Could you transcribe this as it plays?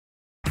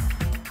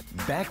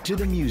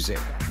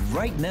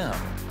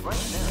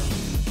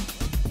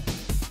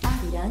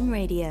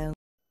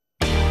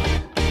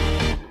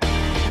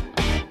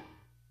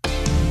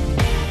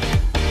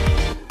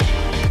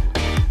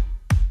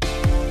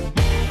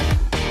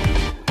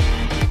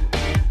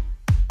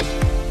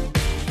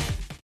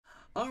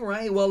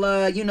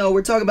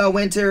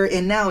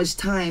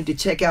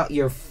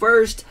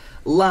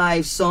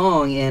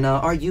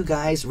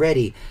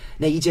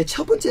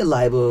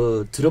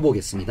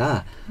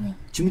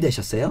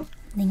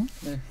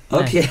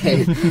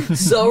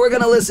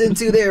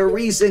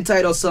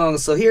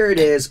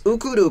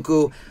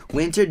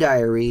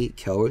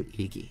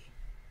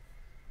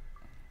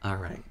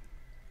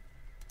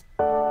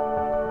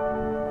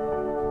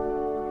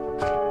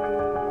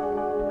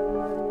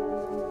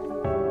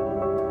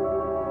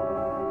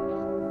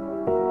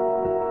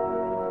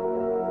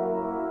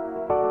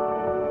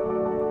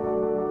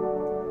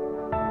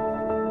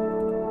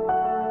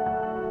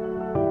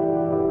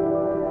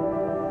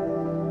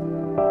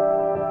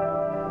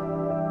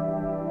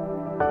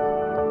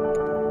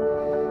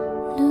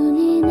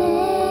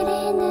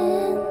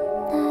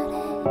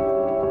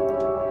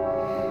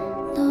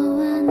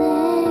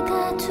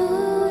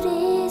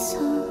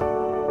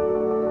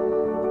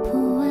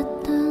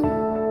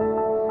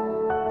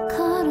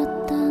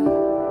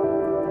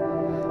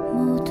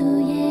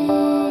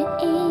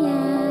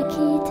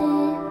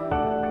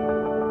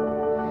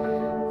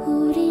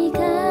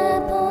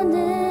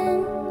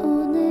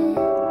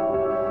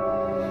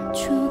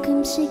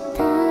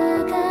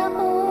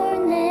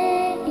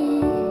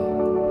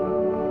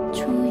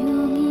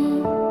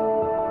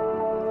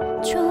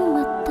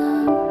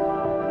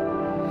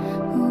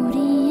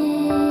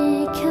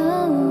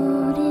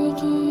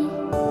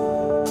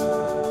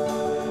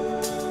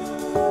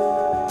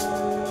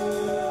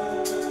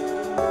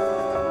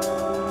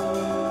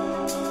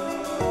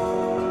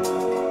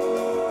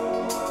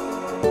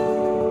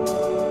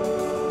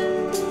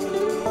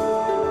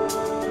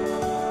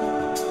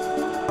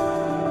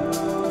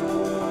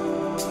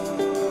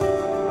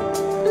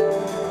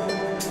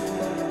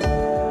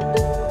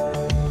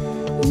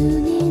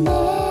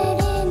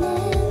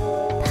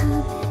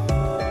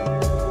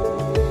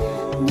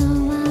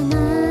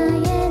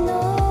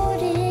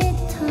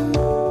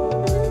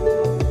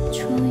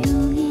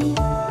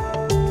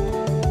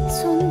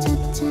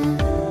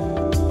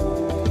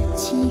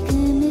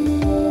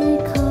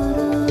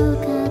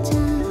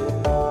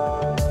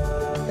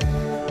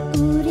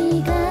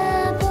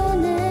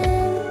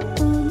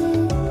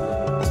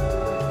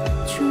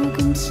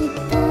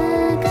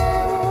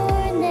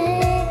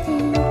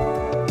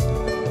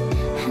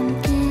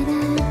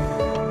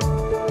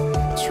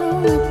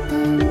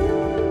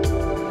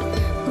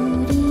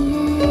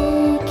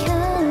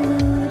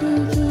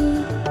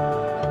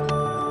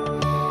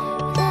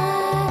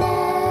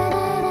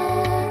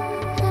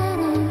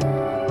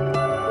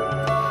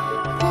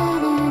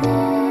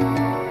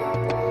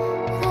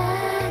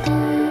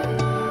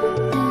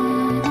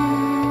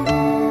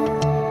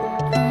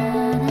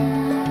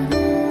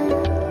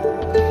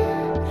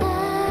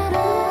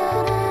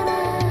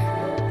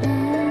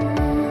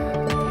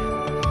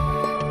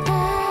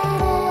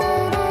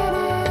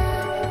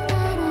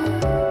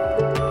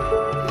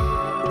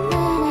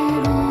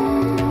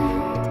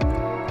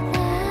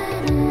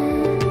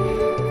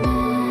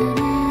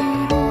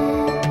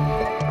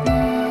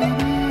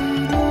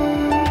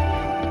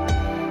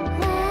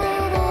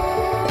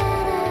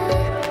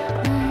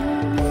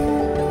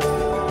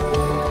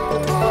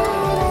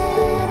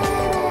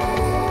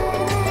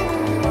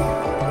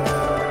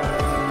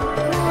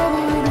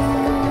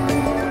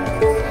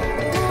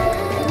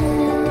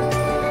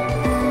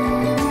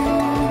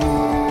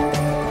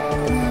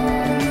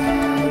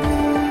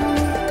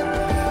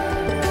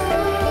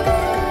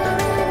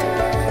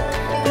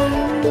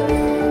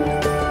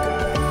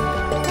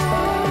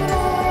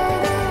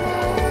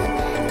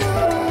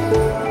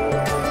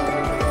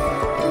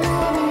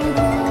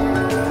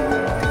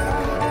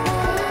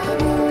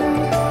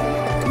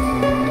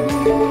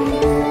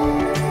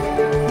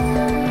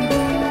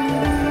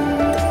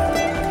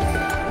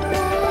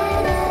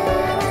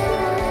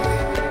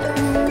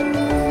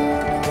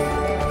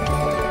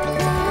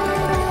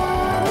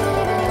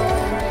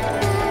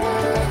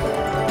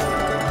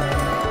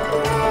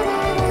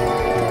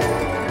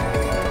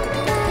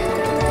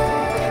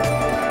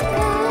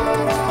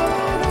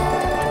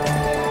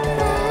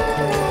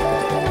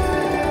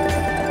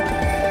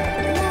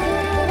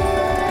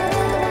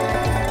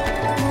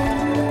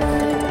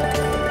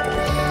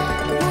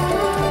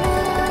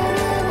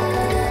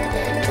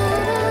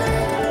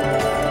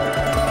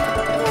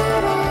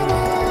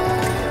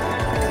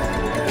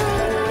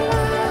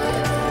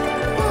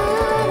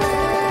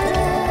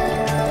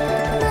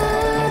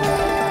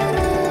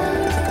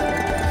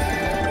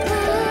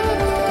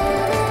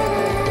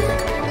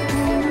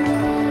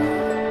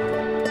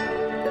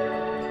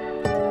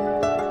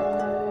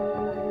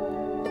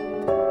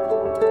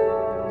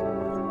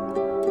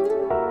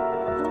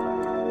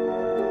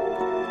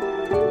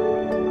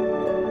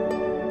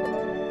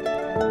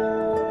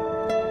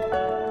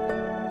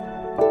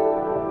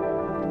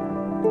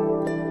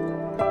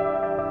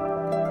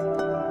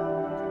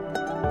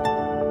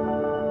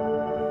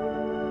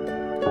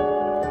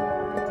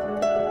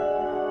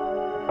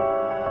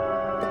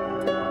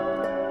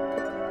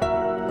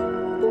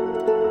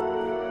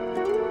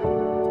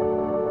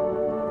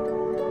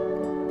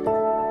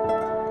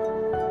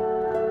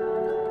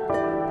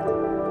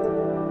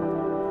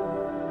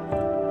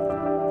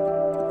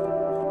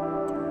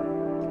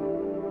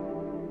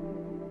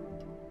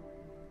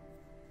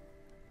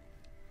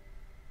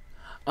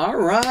All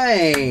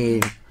right.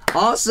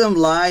 Awesome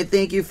live.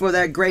 Thank you for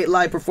that great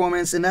live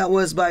performance. And that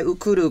was by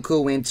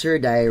Ookoorookoo Winter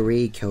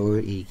Diary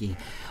겨울일기.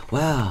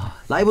 와우.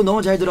 라이브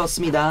너무 잘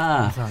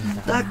들었습니다.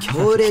 감사합니다. 딱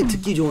겨울에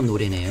듣기 좋은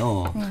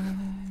노래네요.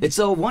 It's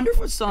a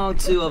wonderful song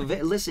to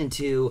listen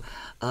to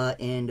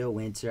in the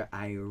winter.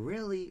 I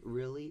really,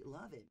 really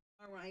love it.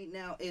 All right,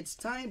 now it's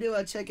time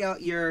to check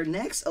out your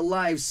next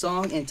live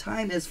song. And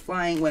time is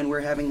flying when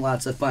we're having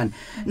lots of fun.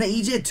 네,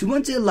 이제 두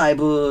번째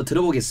라이브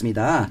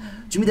들어보겠습니다.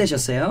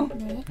 준비되셨어요?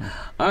 네.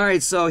 All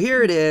right, so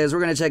here it is.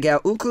 We're going to check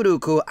out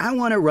Ookoorookoo. I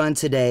want to run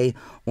today.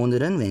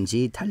 오늘은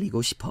왠지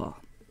달리고 싶어.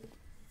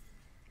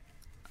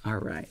 All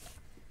right.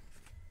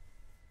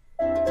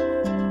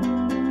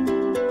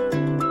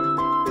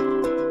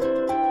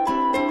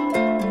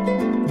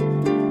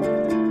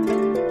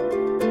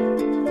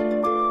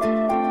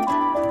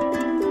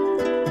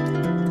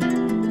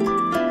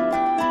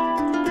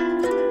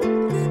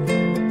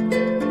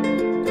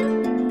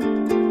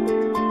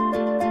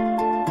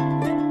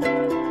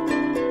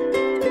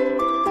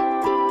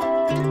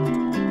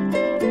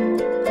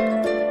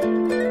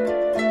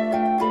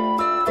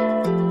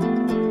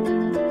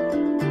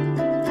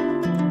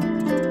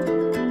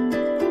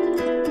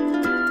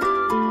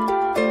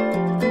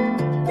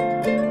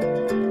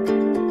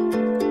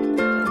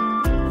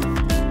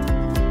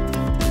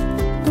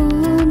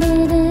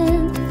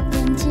 오늘은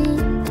왠지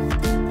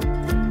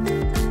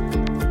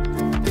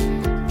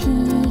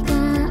비가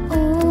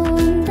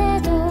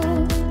온대도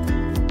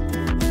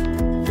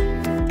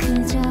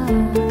그저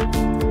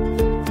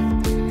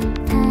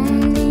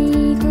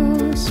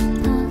달리고 싶어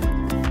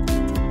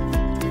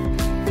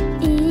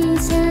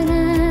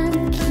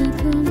이상한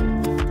기분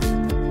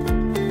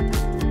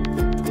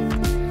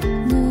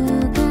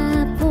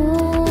누가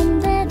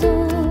본대도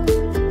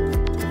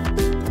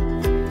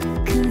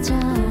그저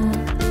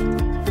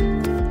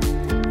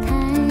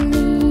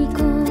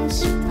달리고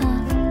싶어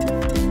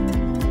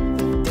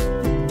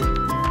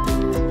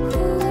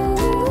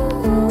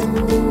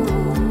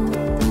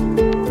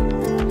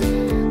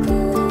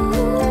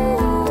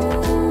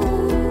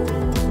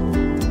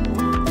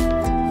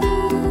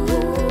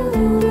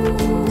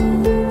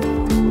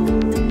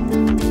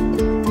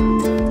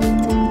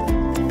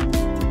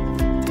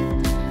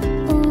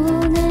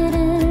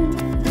오늘은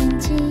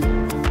왠지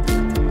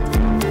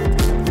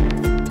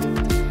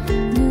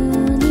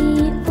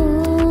눈이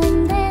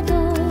온대도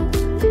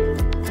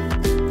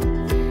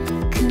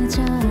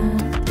그저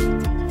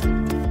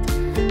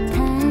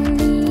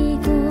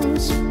달리고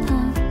싶어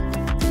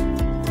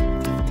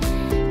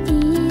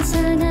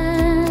이상한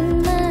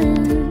마음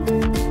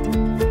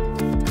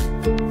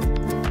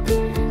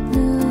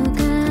누가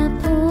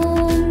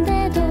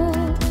본대도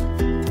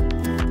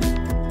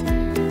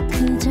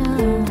그저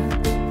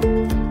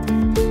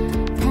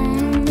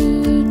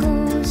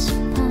달리고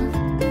싶어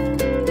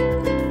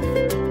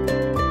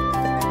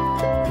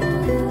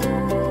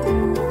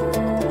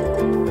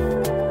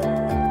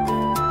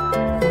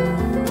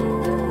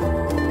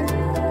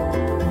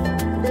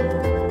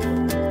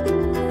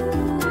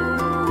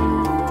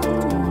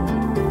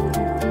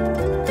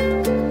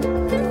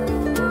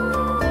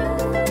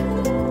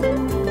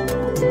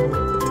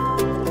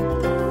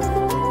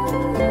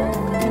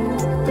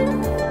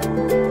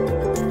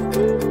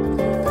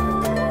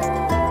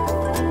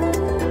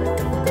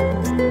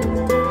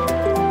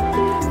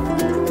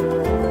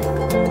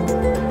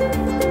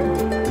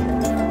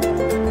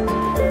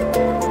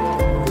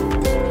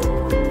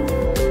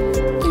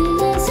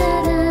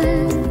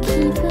이상한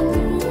기분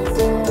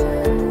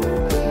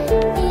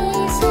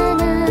이상한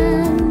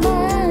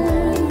마음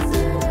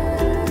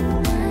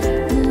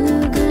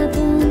누가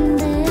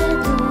본대도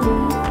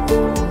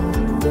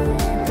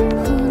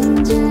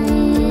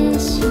혼자의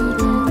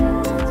시간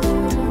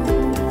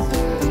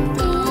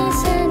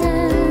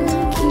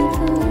이상한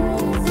기분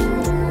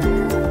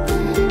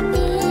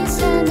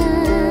이상한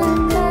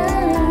마음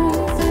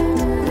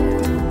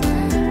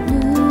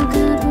누가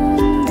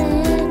본대도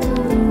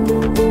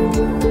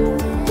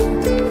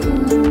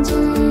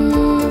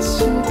혼자의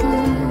시간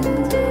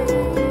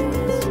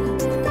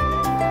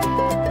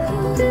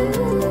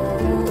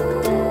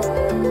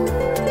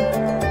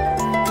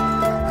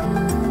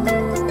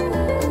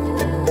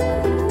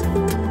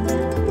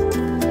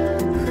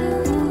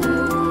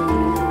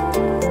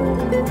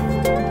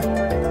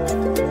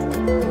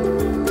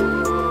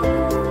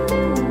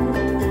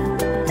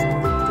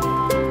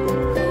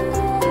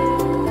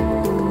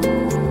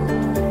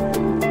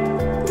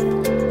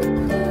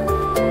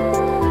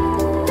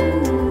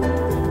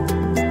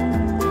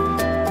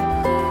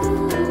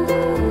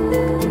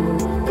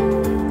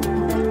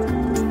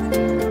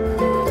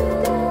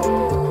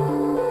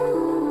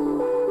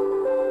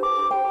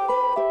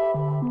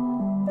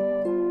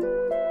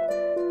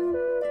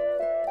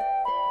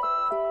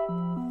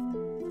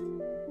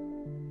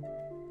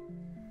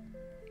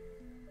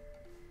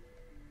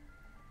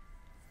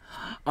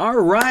All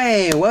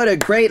right, what a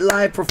great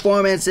live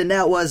performance, and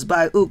that was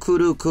by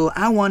Ookoorookoo.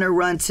 I want to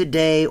run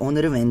today.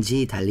 오늘은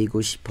왠지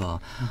달리고 싶어.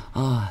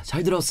 아,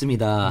 잘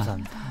들었습니다.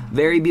 감사합니다.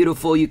 Very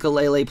beautiful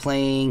ukulele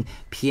playing,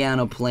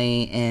 piano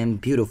playing,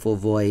 and beautiful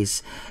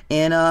voice.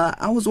 And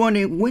I was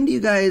wondering, when do you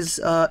guys,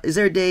 is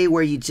there a day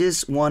where you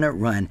just want to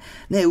run?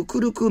 네,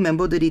 우쿠루쿠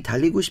멤버들이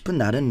달리고 싶은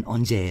날은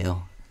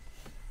언제예요?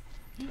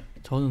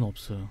 저는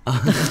없어요.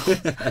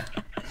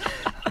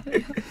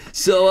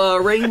 So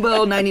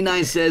Rainbow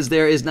 99 says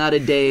there is not a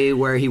day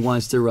where he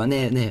wants to run.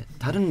 네, 네.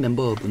 다른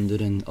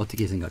멤버분들은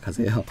어떻게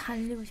생각하세요?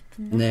 달리고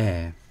싶은데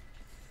네.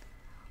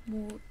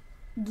 뭐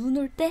눈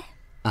올 때?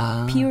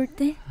 아. 비 올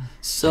때?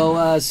 So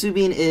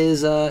Subin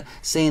is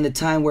saying the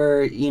time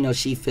where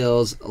she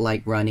feels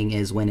like running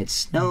is when it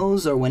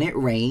snows or when it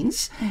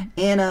rains.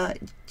 And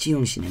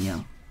지용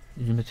씨는요?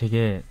 요즘에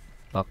되게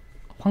막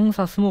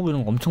황사 스모그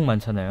이런 거 엄청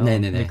많잖아요.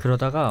 네네네. 근데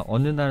그러다가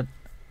어느 날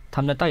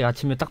다음날 딱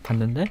아침에 딱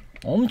봤는데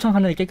엄청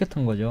하늘이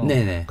깨끗한 거죠.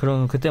 네네.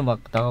 그럼 그때 막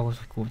나가고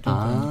싶고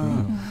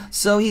좀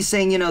So he's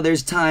saying,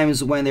 there's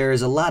times when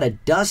there's a lot of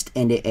dust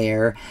in the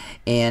air,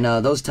 and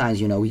those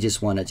times, we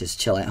just want to just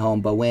chill at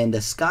home. But when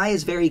the sky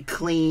is very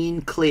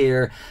clean,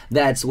 clear,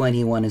 that's when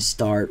he want to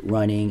start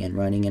running and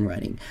running and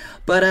running.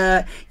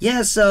 But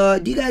yes, do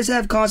you guys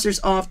have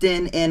concerts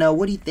often? And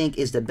what do you think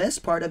is the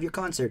best part of your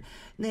concert?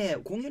 네,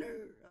 공연을